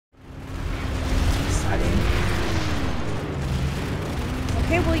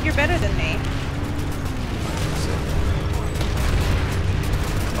Okay, well, you're better than me.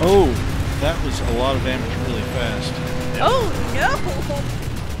 Oh, that was a lot of damage really fast. Yep. Oh,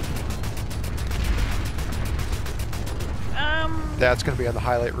 no! That's going to be on the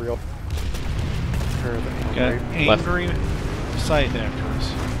highlight reel. Got angry sight after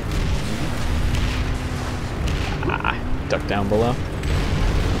us. Ah, duck down below.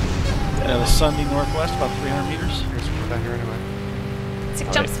 The Sunday northwest, about 300 meters. Here's one down here anyway. Sick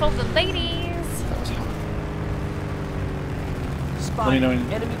jumps for the ladies. That was hot. Let me know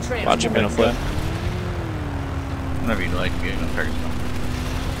when enemy train. Watch him in a flip. Whenever you like, getting on target.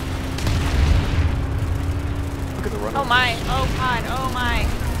 Look at the run. Oh my, oh god, oh my.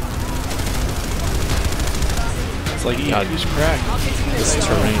 It's like he's cracked. This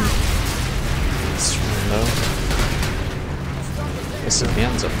terrain. This terrain though. There's some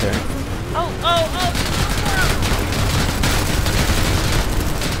hands up there. Oh, oh,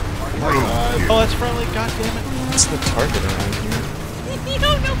 Oh, that's friendly, god damn it. What's the target around here? oh. No,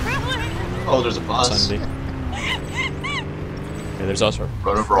 no problem. Oh, there's a bus. Sunday. Okay, there's also a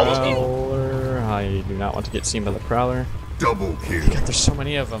Run over all those people. prowler. I do not want to get seen by the prowler. Double kill. God, there's so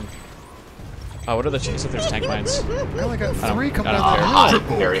many of them. Oh, what are the chances that there's tank mines? I only got 3 coming I out there. Hot,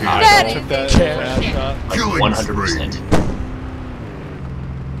 Triple very kill. hot. That Took is that dangerous. fast shot. Like Killing 100%.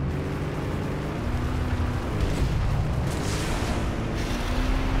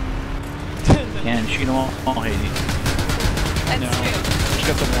 And shoot them all. Oh, hey. That's No. true. Just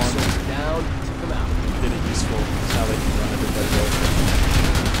got the one. Down, took them out. Did it useful. It's how they can run everybody over.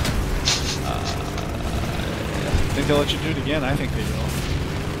 Think they'll let you do it again? I think they will.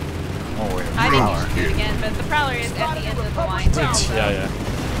 Oh, wait. I didn't do it again, but the prowler is at the end of the line. Yeah.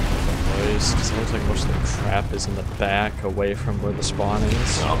 Boys, because it looks like most of the crap is in the back, away from where the spawn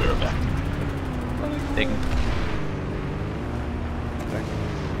is. I'll be right back. Taking.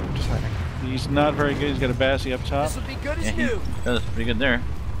 Just hiding. He's not very good. He's got a Bassie up top. This would be good as Yeah, new. that's pretty good there.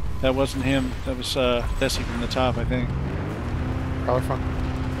 That wasn't him. That was Bessie from the top, I think. Prowler front.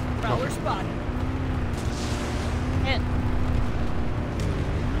 Prowler spotted. Hit.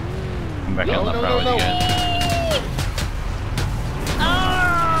 I'm back on the prowler again.